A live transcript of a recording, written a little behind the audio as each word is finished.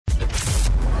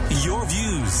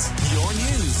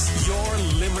Your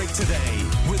Limerick Today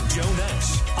with Joe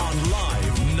Nash on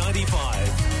Live 95.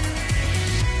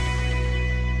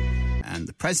 And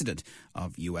the president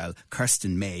of UL,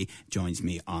 Kirsten May, joins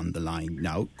me on the line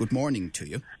now. Good morning to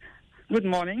you. Good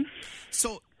morning.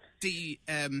 So the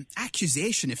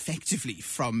accusation effectively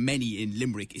from many in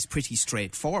Limerick is pretty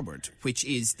straightforward, which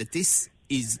is that this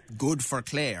is good for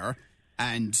Clare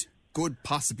and good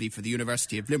possibly for the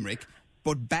University of Limerick,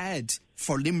 but bad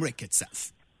for Limerick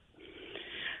itself.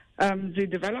 The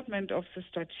development of the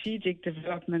strategic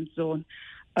development zone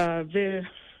will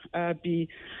be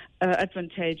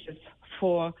advantageous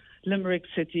for Limerick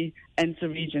City and the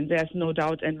region. There's no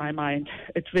doubt in my mind.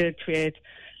 It will create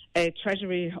a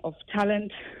treasury of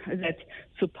talent that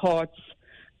supports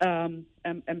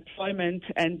employment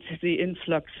and the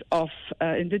influx of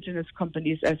indigenous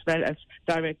companies as well as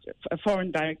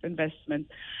foreign direct investment,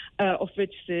 of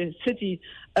which the city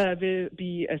will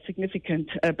be a significant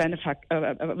benefit.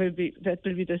 Will be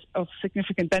of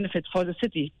significant benefit for the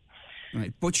city.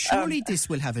 Right, but surely this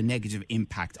will have a negative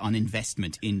impact on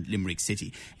investment in Limerick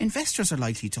City. Investors are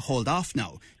likely to hold off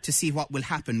now to see what will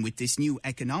happen with this new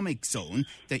economic zone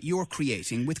that you're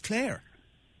creating with Clare.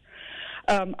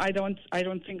 I don't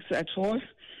think so at all.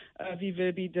 We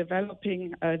will be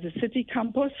developing the city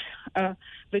campus,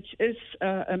 which is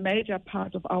a major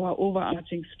part of our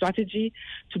overarching strategy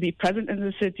to be present in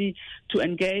the city, to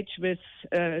engage with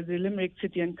the Limerick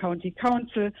City and County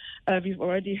Council. We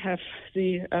already have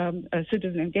the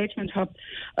Citizen Engagement Hub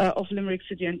of Limerick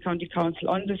City and County Council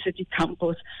on the city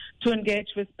campus, to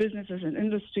engage with businesses and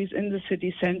industries in the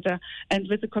city centre and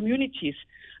with the communities.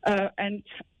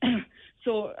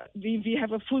 So we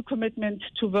have a full commitment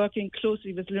to working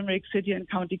closely with Limerick City and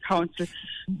County Council to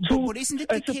support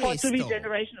the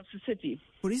regeneration of the city.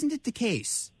 But isn't it the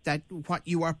case that what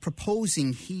you are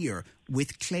proposing here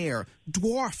with Clare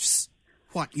dwarfs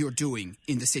what you're doing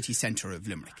in the city centre of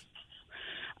Limerick?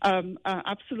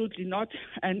 Absolutely not.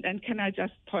 And can I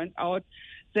just point out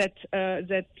that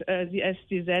the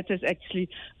SDZ is actually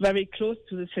very close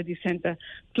to the city centre,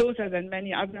 closer than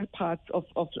many other parts of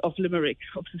Limerick,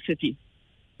 of the city.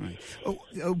 Right.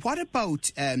 What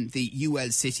about the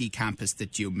UL City campus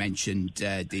that you mentioned,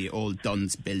 the old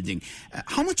Duns building?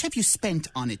 How much have you spent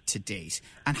on it to date?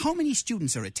 And how many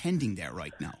students are attending there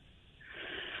right now?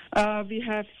 We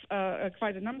have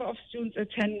quite a number of students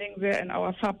attending there in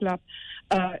our Fab Lab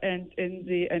and in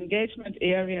the engagement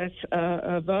areas,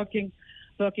 working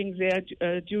there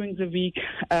during the week.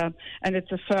 And it's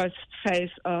the first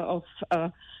phase of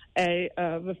a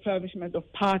refurbishment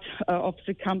of part of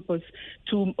the campus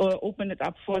to open it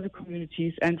up for the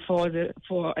communities and for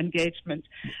engagement.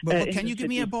 But can you give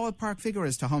me a ballpark figure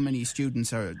as to how many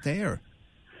students are there?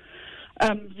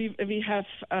 We have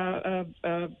a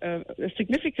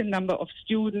significant number of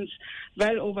students,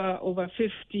 well over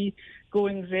 50,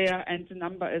 going there, and the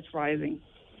number is rising.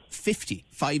 50.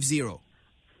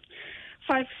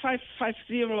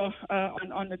 550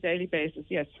 on a daily basis,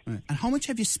 yes. Right. And how much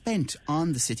have you spent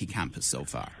on the city campus so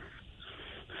far?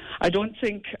 I don't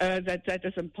think that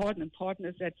is important. Important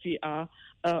is that we are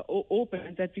open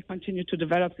and that we continue to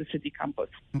develop the city campus.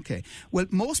 Okay. Well,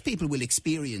 most people will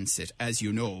experience it, as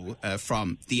you know,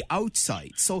 from the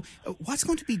outside. So what's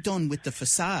going to be done with the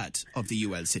facade of the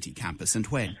UL City campus and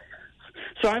when?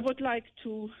 So I would like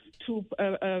to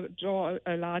draw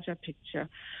a larger picture.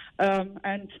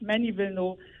 And many will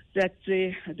know that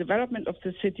the development of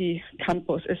the city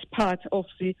campus is part of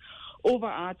the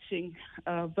overarching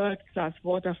world-class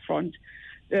waterfront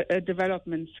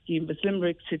development scheme with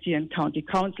Limerick City and County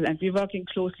Council. And we're working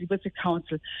closely with the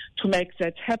council to make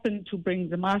that happen, to bring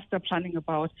the master planning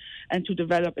about and to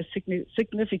develop a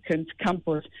significant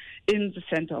campus in the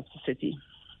centre of the city.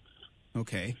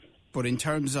 Okay. But in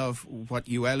terms of what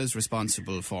UL is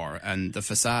responsible for and the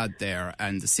facade there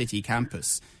and the city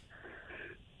campus...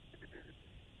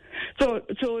 So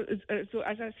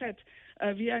as I said,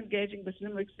 we are engaging with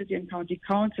Limerick City and County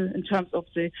Council in terms of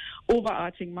the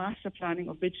overarching master planning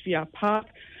of which we are part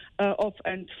of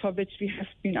and for which we have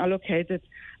been allocated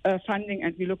funding,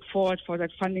 and we look forward for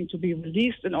that funding to be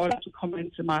released in order to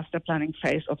commence the master planning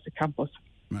phase of the campus.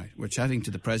 Right. We're chatting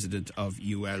to the president of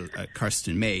UL,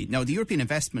 Kirsten May. Now, the European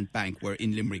Investment Bank were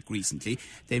in Limerick recently.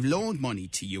 They've loaned money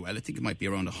to UL. I think it might be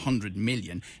around 100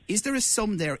 million. Is there a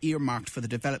sum there earmarked for the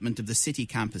development of the city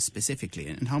campus specifically?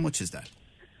 And how much is that?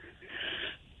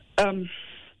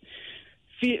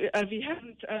 We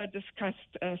haven't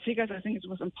discussed figures. I think it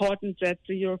was important that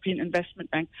the European Investment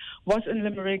Bank was in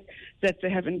Limerick, that they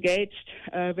have engaged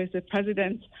with the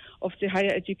president of the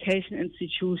higher education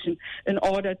institution in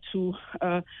order to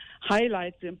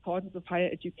highlight the importance of higher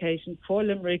education for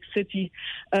Limerick City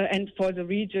and for the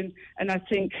region. And I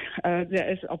think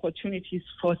there is opportunities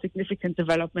for significant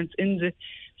developments in the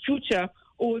future,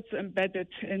 also embedded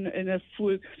in a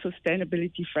full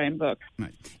sustainability framework.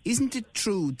 Right. Isn't it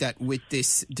true that with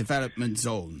this development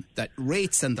zone, that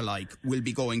rates and the like will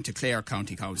be going to Clare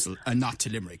County Council and not to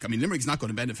Limerick? I mean, Limerick's not going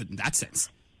to benefit in that sense.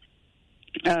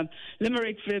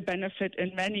 Limerick will benefit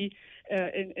in many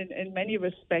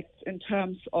respects in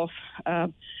terms of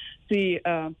the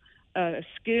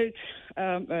skilled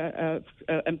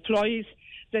employees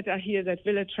that are here, that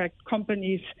will attract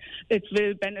companies. It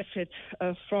will benefit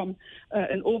from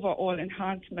an overall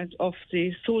enhancement of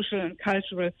the social and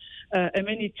cultural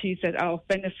amenities that are of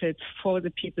benefit for the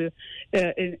people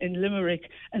in Limerick,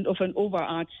 and of an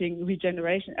overarching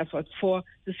regeneration effort for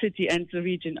the city and the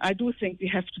region. I do think we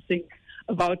have to think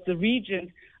about the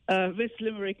region with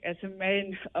Limerick as a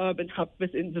main urban hub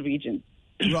within the region.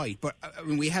 Right, but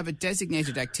we have a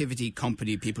designated activity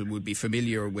company. People would be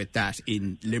familiar with that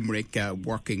in Limerick,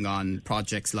 working on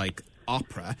projects like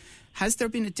Opera. Has there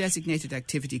been a designated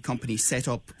activity company set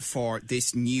up for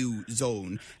this new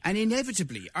zone? And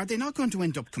inevitably, are they not going to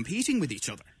end up competing with each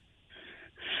other?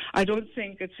 I don't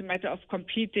think it's a matter of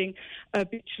competing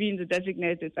between the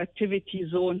designated activity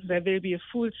zones. There will be a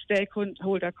full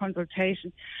stakeholder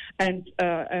consultation and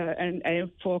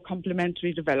aim for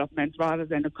complementary development rather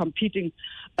than a competing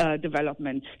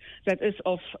development that is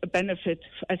of benefit,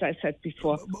 as I said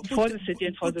before, for the city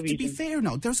and for the region. To be fair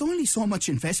now, there's only so much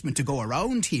investment to go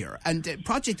around here, and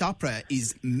Project Opera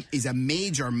is a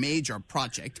major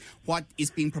project. What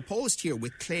is being proposed here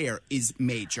with Clare is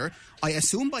major. I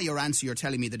assume by your answer you're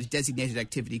telling me that a designated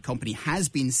activity company has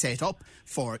been set up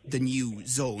for the new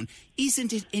zone.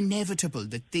 Isn't it inevitable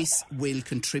that this will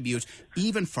contribute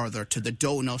even further to the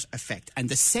donut effect? And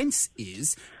the sense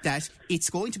is that it's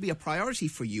going to be a priority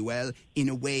for UL in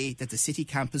a way that the city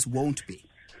campus won't be.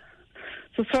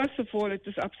 So first of all, it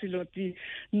is absolutely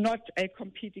not a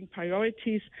competing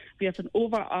priorities. We have an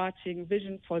overarching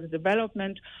vision for the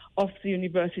development of the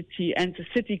university, and the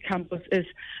city campus is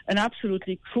an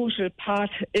absolutely crucial part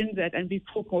in that, and we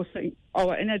focus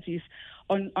our energies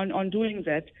on doing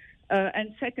that.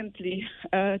 And secondly,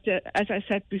 as I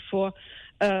said before,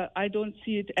 I don't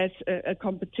see it as a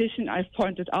competition. I've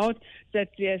pointed out that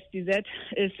the SDZ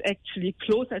is actually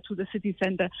closer to the city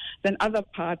centre than other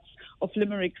parts of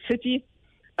Limerick City.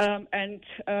 With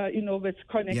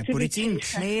connectivity. Yeah, but it's in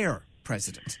Clare,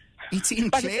 President. It's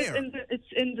in Clare.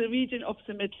 It's in the region of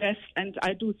the Midwest, and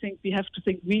I do think we have to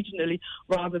think regionally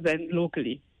rather than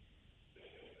locally.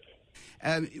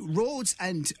 Roads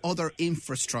and other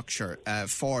infrastructure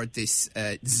for this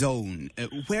zone,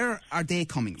 where are they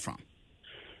coming from?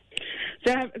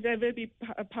 There will be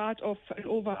a part of an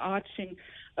overarching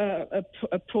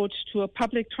approach to a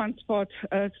public transport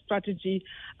strategy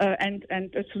and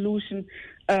a solution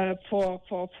for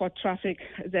traffic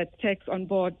that takes on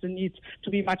board the need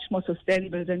to be much more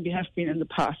sustainable than we have been in the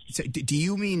past. So do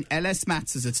you mean LS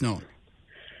MATS as it's known?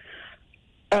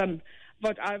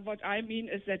 What I mean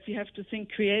is that we have to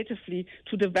think creatively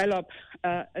to develop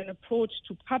an approach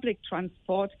to public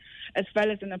transport, as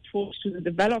well as an approach to the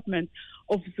development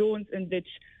of zones in which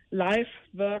life,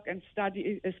 work and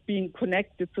study is being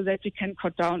connected, so that we can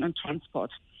cut down on transport.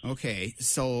 Okay,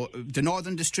 so the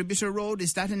Northern Distributor Road,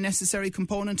 is that a necessary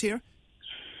component here?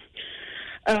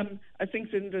 I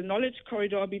think in the knowledge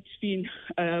corridor between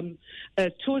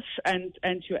TUS and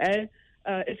UL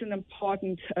is an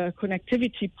important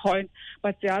connectivity point,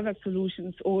 but the other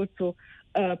solutions also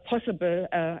possible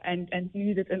and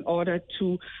needed in order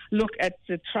to look at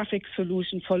the traffic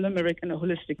solution for Limerick in a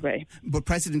holistic way. But,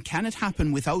 President, can it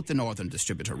happen without the Northern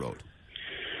Distributor Road?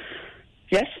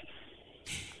 Yes.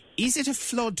 Is it a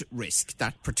flood risk,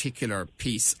 that particular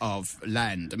piece of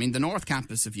land? I mean, the North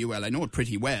Campus of UL, I know it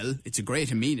pretty well. It's a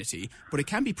great amenity, but it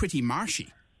can be pretty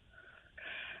marshy.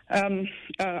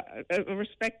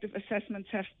 Respective assessments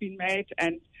have been made,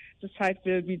 and the site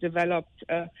will be developed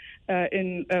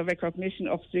in recognition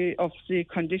of the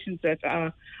conditions that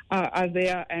are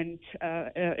there, and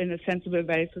in a sensible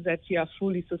way, so that we are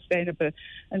fully sustainable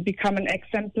and become an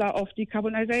exemplar of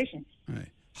decarbonisation. Right.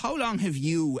 How long have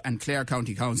you and Clare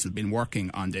County Council been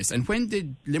working on this? And when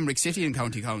did Limerick City and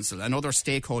County Council and other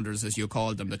stakeholders, as you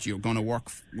call them, that you're going to work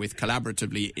with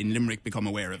collaboratively in Limerick become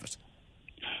aware of it?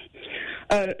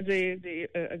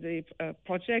 The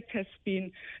project has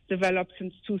been developed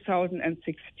since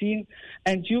 2016,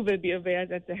 and you will be aware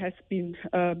that there has been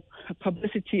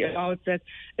publicity about that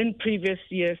in previous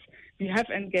years. We have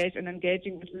engaged and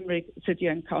engaging with Limerick City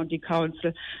and County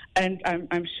Council, and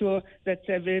I'm sure that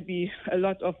there will be a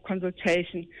lot of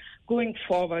consultation going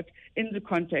forward in the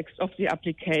context of the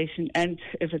application and,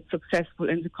 if it's successful,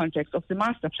 in the context of the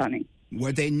master planning.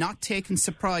 Were they not taken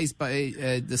surprised by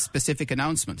the specific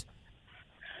announcement?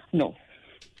 No.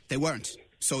 They weren't.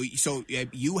 So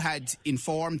you had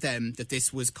informed them that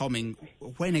this was coming.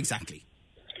 When exactly?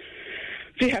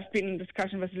 We have been in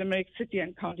discussion with Limerick City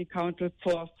and County Council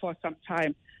for some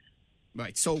time.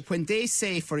 Right. So when they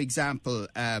say, for example,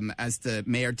 as the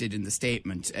Mayor did in the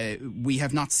statement, we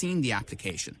have not seen the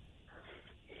application.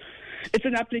 It's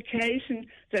an application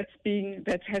that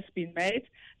has been made.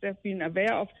 They've been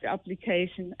aware of the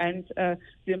application, and the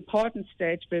important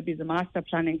stage will be the master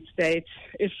planning stage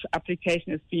if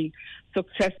application is being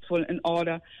successful in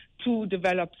order to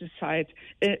develop the site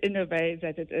in a way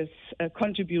that it is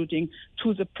contributing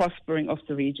to the prospering of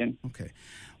the region. Okay.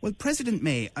 Well, President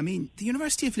May, I mean, the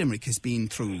University of Limerick has been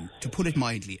through, to put it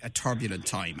mildly, a turbulent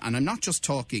time. And I'm not just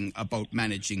talking about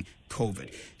managing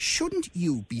COVID. Shouldn't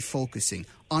you be focusing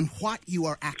on what you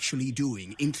are actually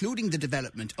doing, including the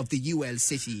development of the UL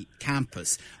City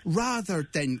campus, rather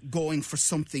than going for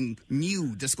something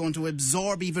new that's going to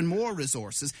absorb even more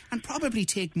resources and probably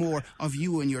take more of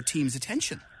you and your team's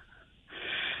attention?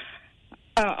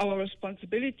 Our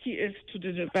responsibility is to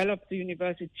develop the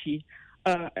university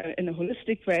in a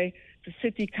holistic way. The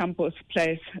city campus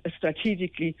plays a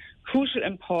strategically crucial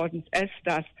importance, as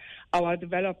does our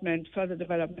further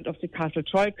development of the Castle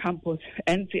Troy campus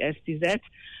and the SDZ.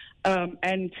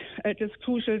 And it is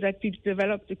crucial that we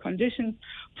develop the conditions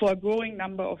for a growing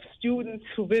number of students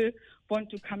who will want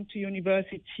to come to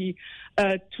university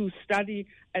to study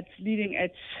at leading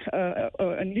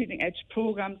edge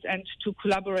programs and to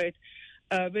collaborate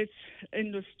with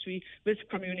industry, with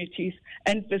communities,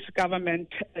 and with government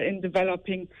in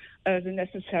developing the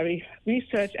necessary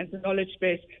research and the knowledge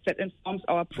base that informs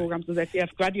our program so that we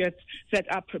have graduates that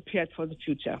are prepared for the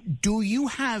future. Do you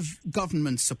have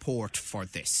government support for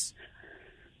this?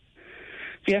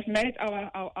 We have made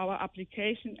our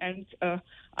application, and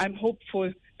I'm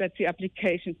hopeful that the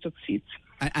application succeeds.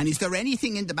 And is there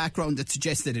anything in the background that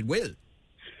suggests that it will?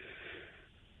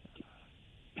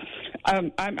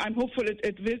 I'm hopeful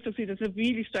it will succeed. It's a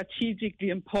really strategically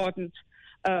important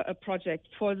project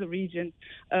for the region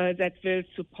that will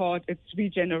support its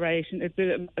regeneration. It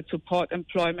will support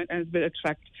employment, and it will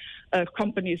attract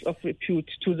companies of repute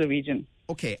to the region.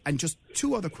 Okay, and just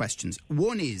two other questions.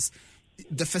 One is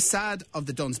the facade of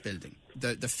the Duns building,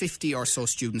 the 50 or so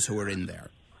students who are in there.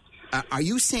 Are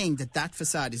you saying that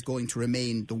facade is going to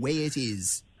remain the way it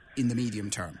is in the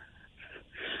medium term?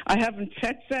 I haven't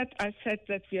said that. I said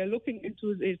that we are looking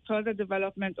into the further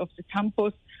development of the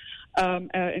campus,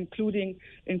 including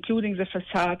the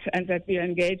facade, and that we are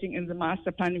engaging in the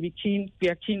master plan. We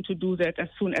are keen to do that as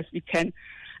soon as we can,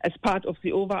 as part of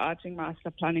the overarching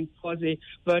master planning for the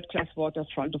world-class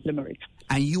waterfront of Limerick.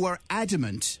 And you are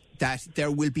adamant that there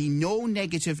will be no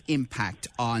negative impact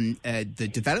on the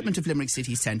development of Limerick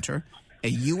City Centre,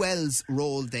 UL's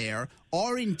role there,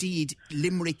 or indeed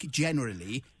Limerick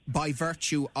generally, by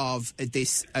virtue of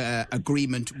this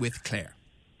agreement with Clare?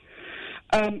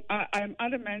 I'm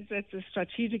adamant that the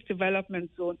strategic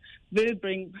development zone will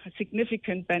bring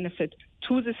significant benefit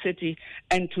to the city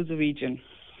and to the region.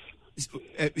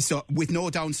 So with no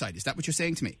downside, is that what you're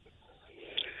saying to me?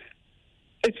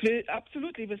 It will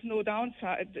absolutely, with no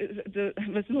downside.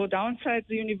 With no downside,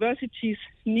 the universities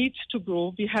need to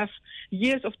grow. We have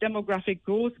years of demographic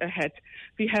growth ahead.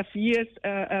 We have years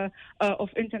of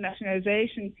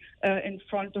internationalization in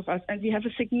front of us, and we have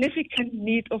a significant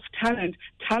need of talent.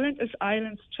 Talent is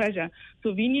Ireland's treasure,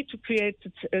 so we need to create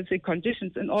the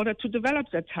conditions in order to develop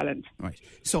that talent. Right.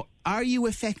 So, are you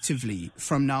effectively,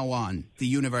 from now on, the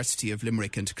University of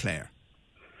Limerick and Clare?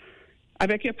 I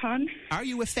beg your pardon? Are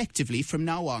you effectively, from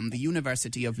now on, the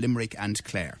University of Limerick and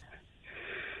Clare?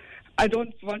 I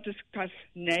don't want to discuss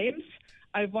names.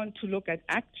 I want to look at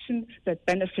action that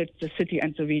benefits the city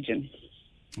and the region.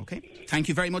 Okay. Thank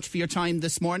you very much for your time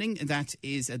this morning. That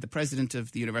is the President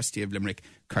of the University of Limerick,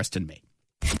 Kirsten May.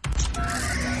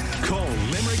 Call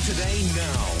Limerick today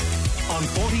now on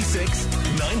 46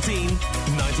 19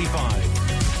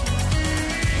 95.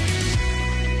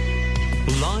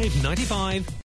 Live 95.